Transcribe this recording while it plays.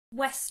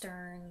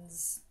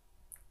Westerns.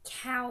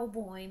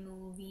 Cowboy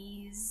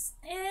movies.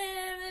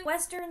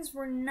 Westerns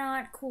were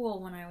not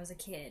cool when I was a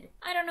kid.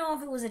 I don't know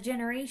if it was a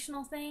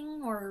generational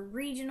thing or a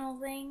regional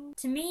thing.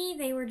 To me,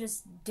 they were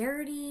just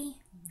dirty,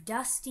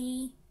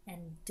 dusty,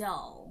 and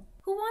dull.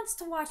 Who wants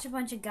to watch a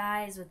bunch of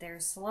guys with their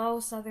slow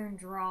southern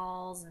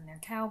drawls and their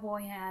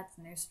cowboy hats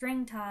and their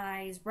string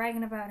ties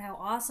bragging about how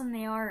awesome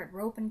they are at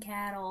roping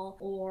cattle,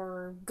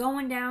 or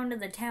going down to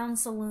the town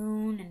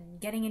saloon and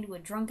getting into a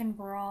drunken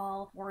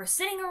brawl, or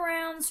sitting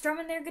around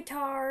strumming their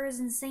guitars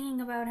and singing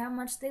about how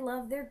much they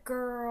love their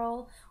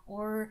girl,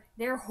 or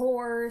their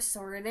horse,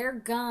 or their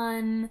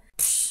gun?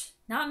 Psh,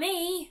 not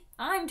me.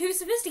 I'm too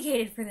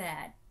sophisticated for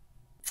that.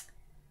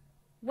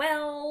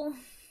 Well,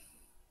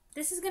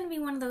 this is going to be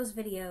one of those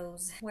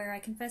videos where I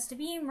confess to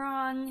being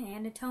wrong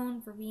and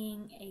atone for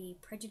being a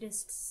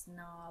prejudiced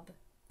snob.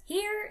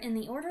 Here, in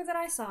the order that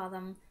I saw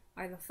them,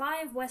 are the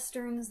 5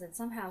 westerns that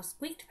somehow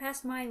squeaked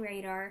past my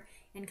radar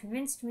and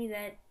convinced me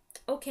that,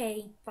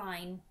 okay,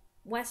 fine,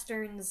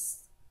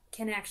 westerns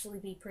can actually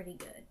be pretty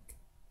good.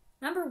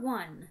 Number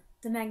 1,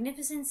 The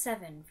Magnificent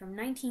Seven from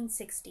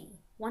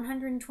 1960,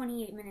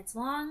 128 minutes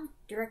long,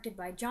 directed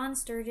by John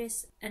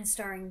Sturges, and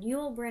starring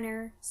Yul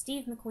Brynner,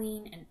 Steve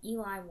McQueen, and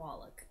Eli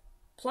Wallach.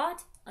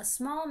 Plot: a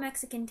small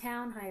Mexican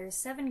town hires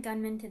 7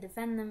 gunmen to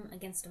defend them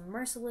against a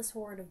merciless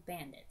horde of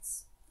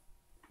bandits.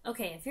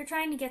 Okay, if you're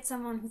trying to get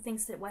someone who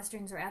thinks that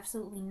westerns are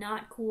absolutely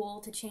not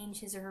cool to change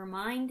his or her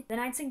mind, then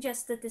I'd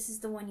suggest that this is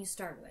the one you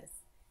start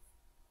with.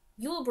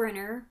 Yul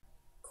Brynner,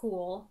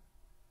 cool.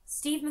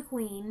 Steve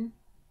McQueen,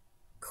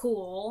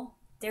 cool.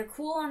 They're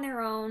cool on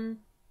their own,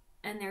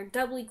 and they're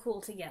doubly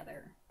cool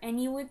together. And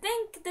you would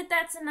think that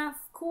that's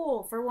enough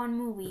cool for one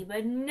movie,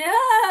 but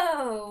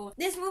no!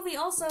 This movie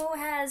also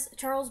has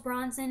Charles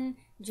Bronson,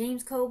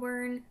 James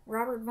Coburn,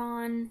 Robert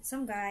Vaughn,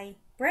 some guy,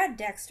 Brad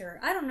Dexter.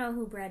 I don't know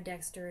who Brad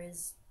Dexter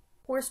is.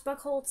 Horst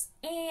Buchholz,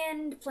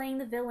 and playing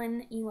the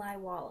villain, Eli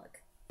Wallach.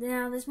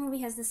 Now, this movie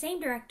has the same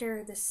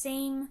director, the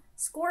same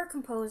score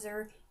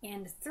composer,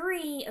 and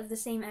 3 of the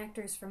same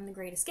actors from The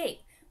Great Escape,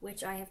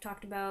 which I have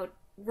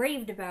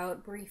raved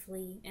about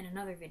briefly in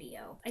another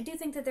video. I do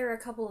think that there are a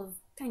couple of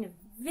kind of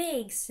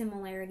vague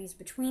similarities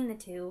between the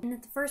two, and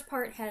that the first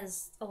part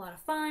has a lot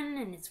of fun,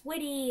 and it's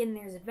witty, and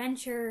there's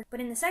adventure, but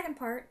in the second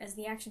part, as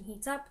the action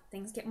heats up,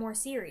 things get more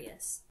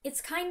serious.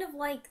 It's kind of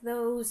like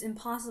those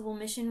Impossible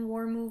Mission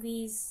war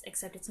movies,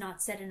 except it's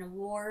not set in a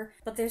war,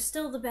 but there's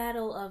still the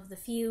battle of the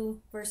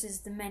few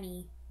versus the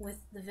many, with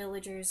the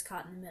villagers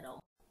caught in the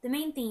middle. The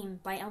main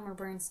theme by Elmer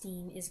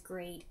Bernstein is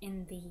great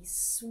in the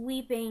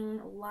sweeping,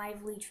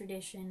 lively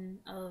tradition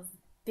of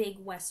big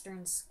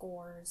Western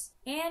scores.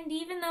 And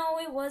even though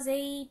it was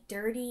a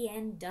dirty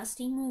and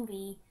dusty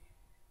movie,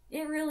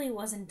 it really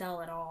wasn't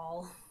dull at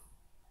all.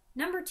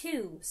 Number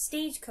 2,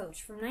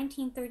 Stagecoach from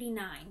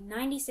 1939,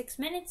 96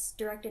 minutes,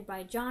 directed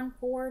by John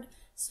Ford,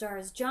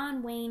 stars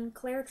John Wayne,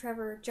 Claire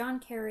Trevor, John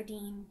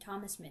Carradine,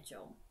 Thomas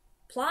Mitchell.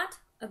 Plot: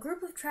 a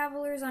group of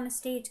travelers on a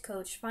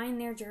stagecoach find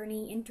their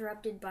journey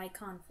interrupted by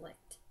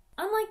conflict.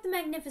 Unlike The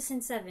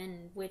Magnificent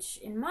Seven, which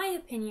in my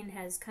opinion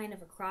has kind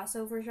of a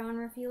crossover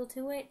genre feel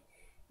to it,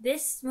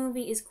 this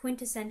movie is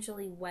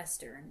quintessentially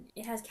Western.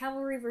 It has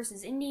cavalry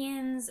versus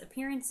Indians,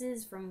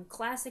 appearances from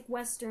classic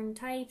Western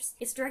types.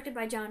 It's directed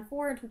by John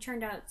Ford, who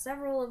churned out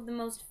several of the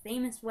most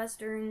famous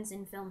Westerns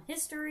in film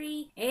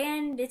history,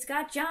 and it's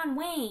got John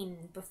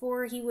Wayne,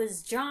 before he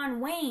was John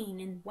Wayne,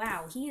 and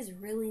wow, he is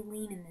really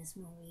lean in this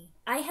movie.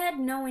 I had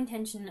no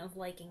intention of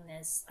liking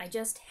this. I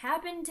just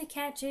happened to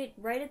catch it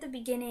right at the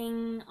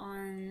beginning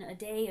on a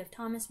day of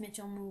Thomas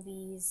Mitchell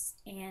movies,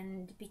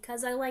 and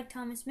because I like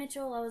Thomas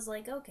Mitchell, I was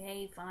like,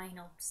 okay, fine,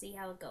 I'll see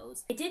how it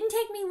goes. It didn't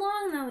take me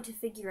long, though, to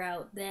figure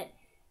out that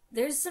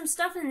there's some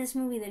stuff in this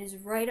movie that is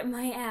right up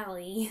my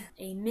alley.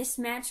 A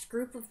mismatched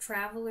group of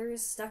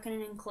travelers stuck in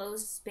an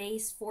enclosed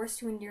space, forced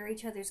to endure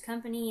each other's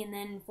company, and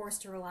then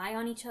forced to rely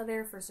on each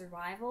other for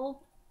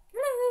survival.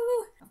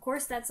 Woo! Of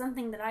course, that's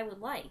something that I would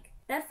like.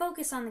 That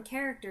focus on the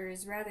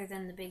characters rather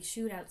than the big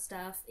shootout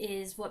stuff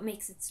is what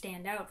makes it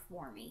stand out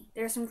for me.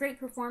 There are some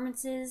great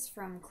performances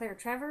from Claire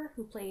Trevor,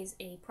 who plays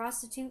a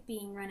prostitute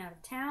being run out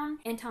of town,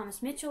 and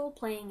Thomas Mitchell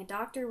playing a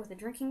doctor with a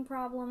drinking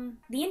problem.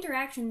 The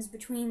interactions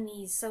between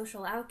these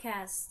social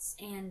outcasts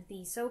and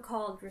the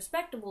so-called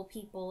respectable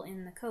people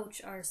in the coach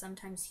are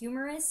sometimes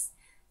humorous,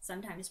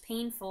 sometimes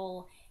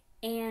painful,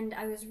 and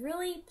I was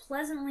really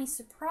pleasantly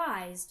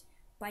surprised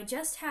by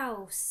just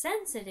how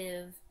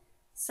sensitive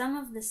some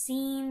of the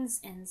scenes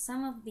and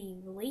some of the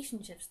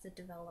relationships that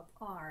develop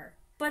are.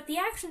 But the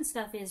action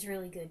stuff is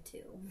really good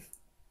too.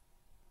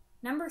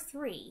 Number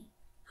 3,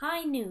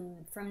 High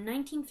Noon from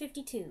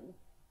 1952,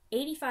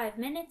 85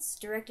 minutes,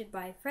 directed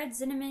by Fred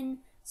Zinnemann,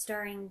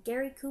 starring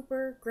Gary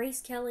Cooper,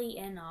 Grace Kelly,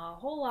 and a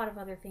whole lot of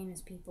other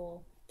famous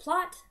people.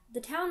 Plot: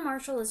 the town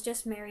marshal has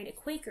just married a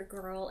Quaker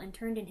girl and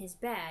turned in his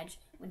badge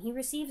when he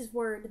receives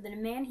word that a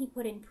man he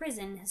put in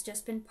prison has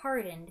just been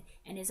pardoned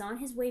and is on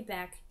his way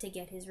back to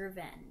get his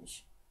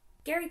revenge.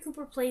 Gary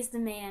Cooper plays the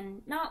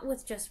man not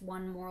with just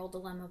one moral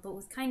dilemma, but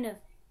with kind of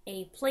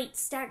a plate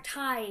stacked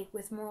high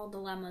with moral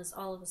dilemmas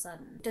all of a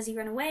sudden. Does he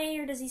run away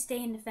or does he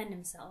stay and defend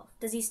himself?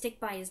 Does he stick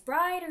by his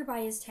bride or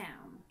by his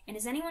town? And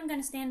is anyone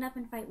going to stand up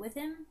and fight with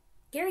him?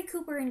 Gary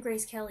Cooper and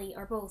Grace Kelly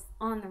are both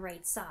on the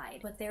right side,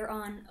 but they're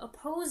on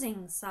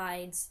opposing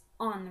sides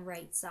on the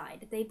right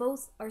side. They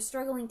both are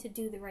struggling to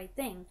do the right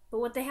thing, but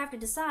what they have to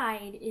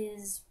decide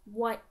is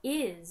what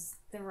is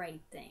the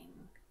right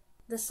thing.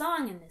 The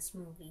song in this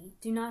movie,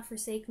 Do Not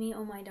Forsake Me,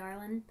 Oh My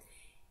Darling,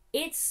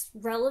 it's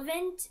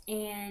relevant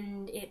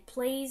and it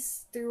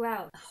plays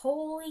throughout.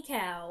 Holy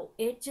cow,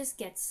 it just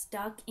gets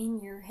stuck in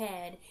your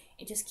head.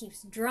 It just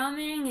keeps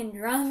drumming and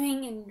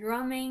drumming and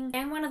drumming.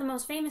 And one of the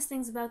most famous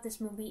things about this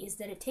movie is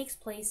that it takes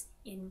place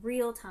in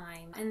real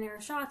time. And there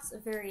are shots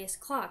of various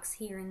clocks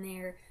here and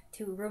there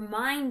to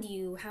remind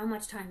you how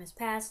much time has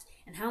passed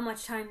and how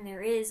much time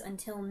there is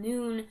until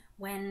noon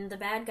when the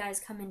bad guys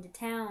come into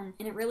town.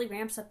 And it really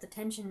ramps up the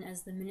tension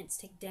as the minutes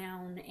tick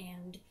down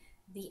and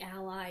the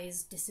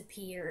Allies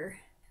disappear.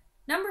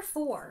 Number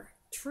 4,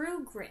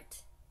 True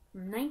Grit,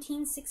 from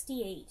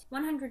 1968.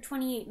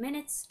 128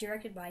 minutes,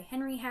 directed by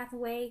Henry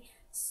Hathaway,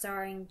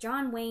 starring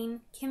John Wayne,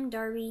 Kim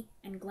Darby,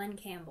 and Glen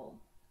Campbell.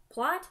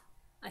 Plot: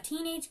 a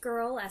teenage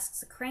girl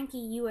asks a cranky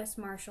U.S.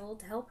 Marshal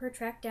to help her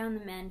track down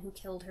the men who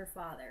killed her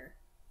father.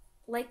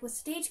 Like with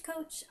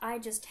Stagecoach, I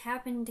just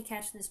happened to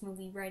catch this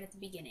movie right at the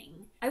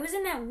beginning. I was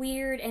in that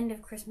weird end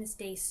of Christmas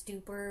Day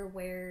stupor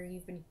where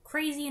you've been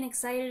crazy and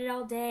excited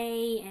all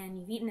day and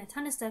you've eaten a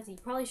ton of stuff that you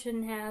probably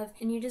shouldn't have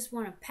and you just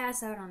want to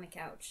pass out on the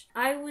couch.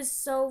 I was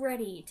so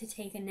ready to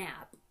take a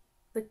nap.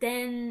 But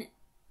then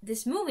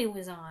this movie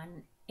was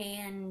on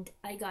and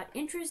I got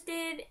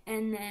interested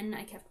and then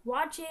I kept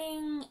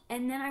watching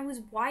and then I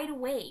was wide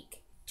awake.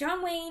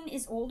 John Wayne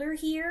is older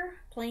here,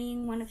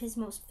 playing one of his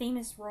most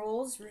famous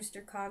roles,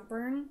 Rooster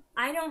Cogburn.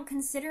 I don't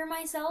consider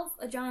myself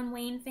a John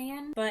Wayne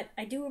fan, but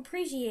I do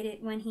appreciate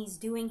it when he's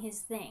doing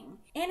his thing.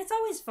 And it's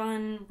always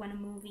fun when a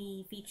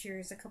movie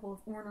features a couple of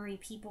ornery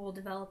people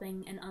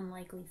developing an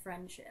unlikely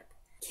friendship.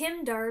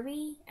 Kim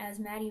Darby, as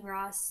Maddie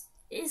Ross,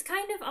 is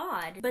kind of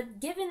odd,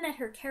 but given that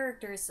her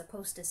character is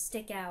supposed to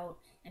stick out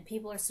and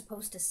people are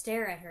supposed to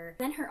stare at her,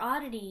 then her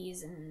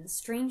oddities and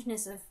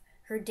strangeness of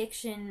her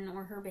diction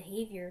or her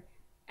behavior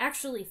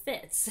actually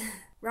fits.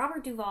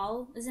 Robert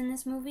Duvall is in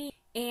this movie,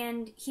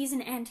 and he's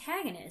an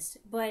antagonist,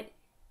 but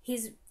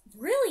he's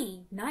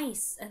really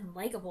nice and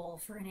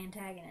likable for an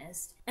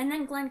antagonist. And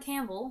then Glen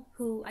Campbell,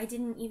 who I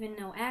didn't even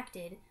know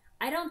acted,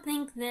 I don't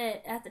think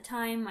that at the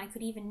time I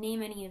could even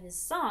name any of his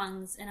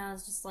songs, and I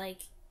was just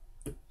like,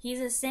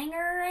 he's a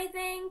singer, I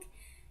think?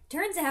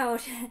 Turns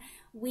out,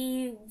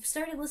 we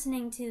started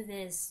listening to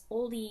this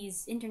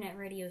oldies internet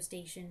radio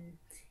station,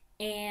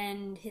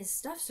 and his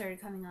stuff started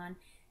coming on,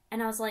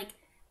 and I was like,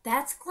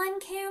 that's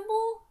Glen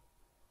Campbell?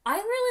 I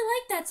really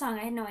like that song.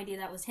 I had no idea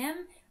that was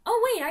him.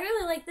 Oh wait, I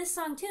really like this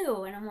song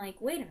too. And I'm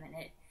like, wait a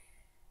minute.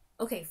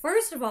 Okay,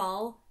 first of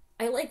all,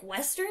 I like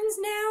westerns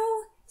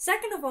now.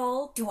 Second of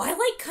all, do I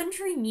like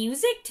country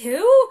music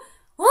too?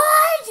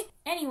 What?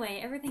 Anyway,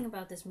 everything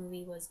about this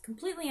movie was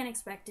completely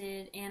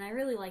unexpected, and I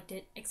really liked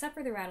it, except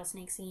for the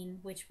rattlesnake scene,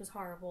 which was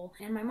horrible.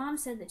 And my mom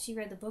said that she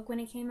read the book when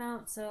it came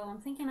out, so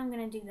I'm thinking I'm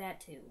gonna do that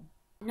too.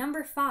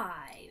 Number 5.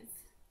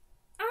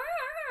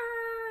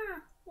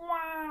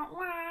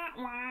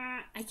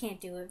 I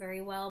can't do it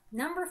very well.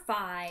 Number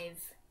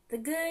 5, The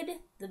Good,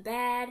 the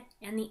Bad,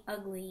 and the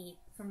Ugly,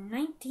 from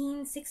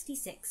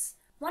 1966.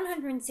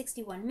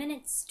 161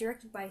 minutes,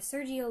 directed by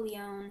Sergio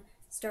Leone,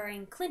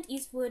 starring Clint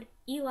Eastwood,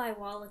 Eli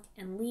Wallach,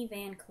 and Lee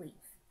Van Cleef.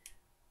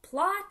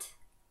 Plot: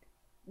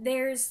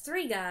 there's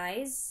 3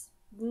 guys,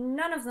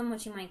 none of them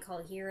what you might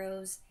call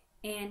heroes,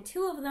 and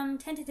 2 of them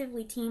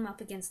tentatively team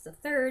up against the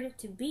third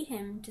to beat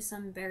him to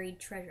some buried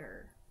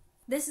treasure.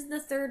 This is the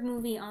 3rd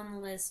movie on the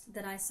list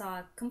that I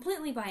saw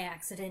completely by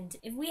accident.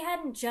 If we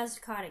hadn't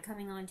just caught it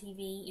coming on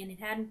TV and it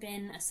hadn't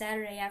been a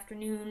Saturday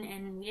afternoon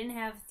and we didn't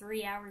have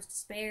 3 hours to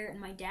spare and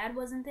my dad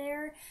wasn't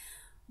there,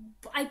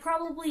 I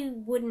probably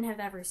wouldn't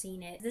have ever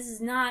seen it. This is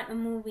not a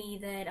movie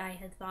that I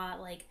had thought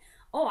like,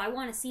 oh, I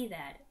want to see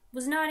that.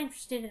 Was not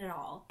interested at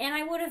all. And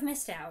I would have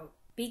missed out.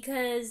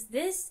 Because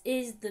this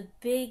is the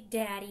big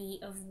daddy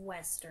of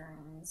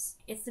westerns.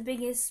 It's the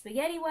biggest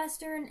spaghetti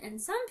western,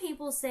 and some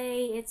people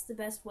say it's the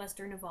best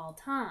western of all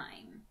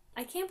time.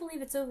 I can't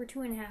believe it's over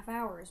 2.5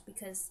 hours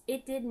because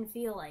it didn't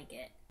feel like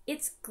it.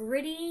 It's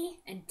gritty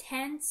and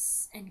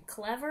tense and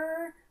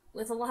clever,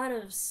 with a lot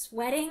of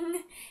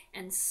sweating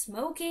and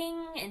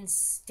smoking and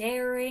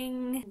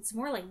staring. It's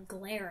more like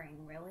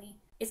glaring, really.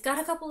 It's got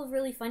a couple of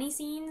really funny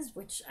scenes,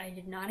 which I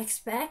did not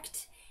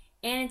expect.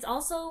 And it's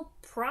also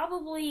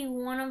probably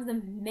one of the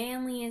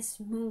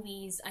manliest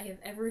movies I have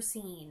ever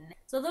seen.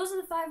 So those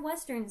are the 5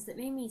 westerns that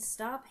made me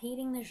stop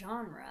hating the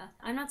genre.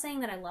 I'm not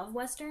saying that I love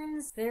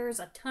westerns. There's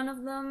a ton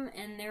of them,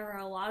 and there are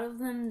a lot of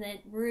them that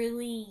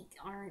really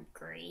aren't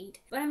great.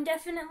 But I'm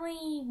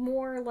definitely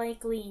more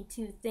likely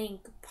to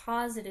think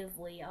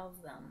positively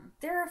of them.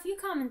 There are a few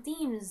common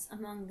themes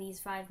among these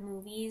 5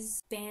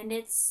 movies.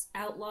 Bandits,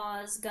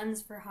 outlaws,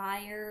 guns for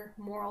hire,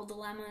 moral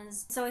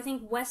dilemmas. So I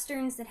think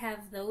westerns that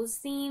have those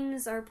themes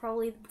games are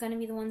probably going to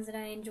be the ones that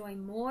I enjoy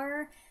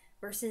more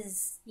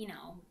versus, you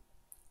know,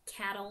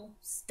 cattle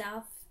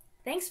stuff.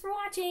 Thanks for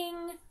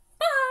watching!